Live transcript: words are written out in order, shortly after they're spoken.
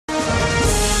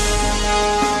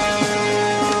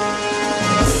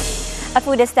A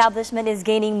food establishment is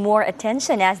gaining more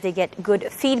attention as they get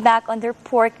good feedback on their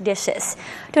pork dishes.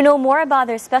 To know more about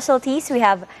their specialties, we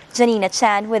have Janina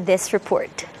Chan with this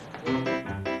report.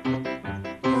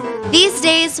 These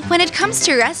days, when it comes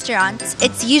to restaurants,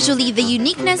 it's usually the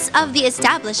uniqueness of the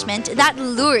establishment that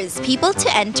lures people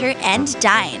to enter and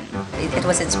dine. It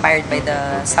was inspired by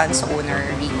the son's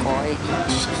owner, Rico.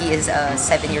 He is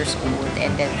 7 years old,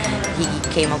 and then he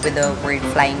came up with the word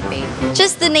flying pig.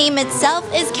 Just the name itself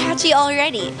is catchy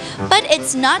already, but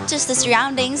it's not just the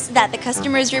surroundings that the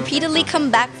customers repeatedly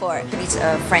come back for. It's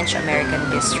a French-American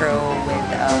bistro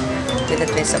with a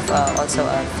twist of also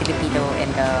Filipino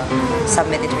and some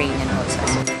Mediterranean also.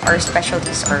 Our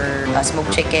specialties are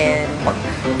smoked chicken,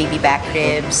 baby back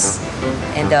ribs,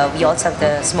 and we also have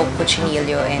the smoked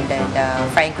cuchinillo and then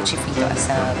frying cuchifrito as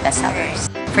best sellers.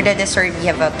 For the dessert, we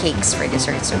have cakes for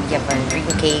dessert. So we have a dream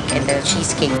cake and the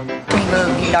cheesecake. We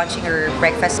will be launching our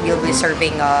breakfast. We'll be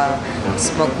serving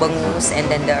smoked bangus,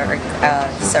 and then our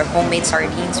homemade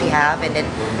sardines we have, and then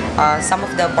some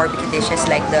of the barbecue dishes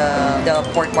like the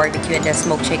pork barbecue and the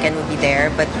smoked chicken will be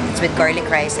there, but it's with garlic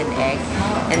rice and egg.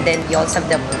 And then we also have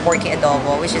the porky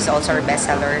adobo, which is also our best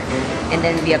seller. And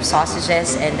then we have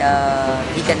sausages and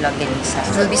vegan longanisa.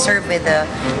 It will be served with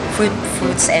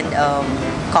fruits and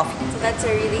coffee. That's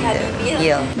a really heavy meal.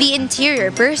 Yeah. The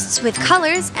interior bursts with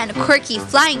colors and quirky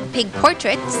flying pig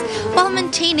portraits while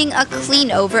maintaining a clean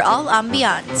overall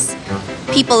ambiance.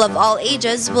 People of all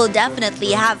ages will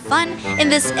definitely have fun in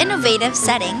this innovative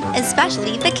setting,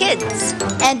 especially the kids.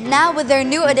 And now with their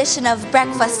new edition of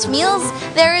breakfast meals,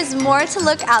 there is more to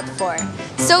look out for.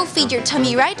 So feed your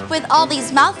tummy right with all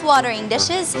these mouth-watering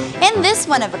dishes in this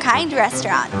one-of-a-kind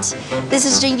restaurant. This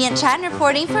is Janina Chan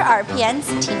reporting for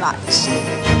RPN's Teen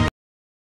Watch.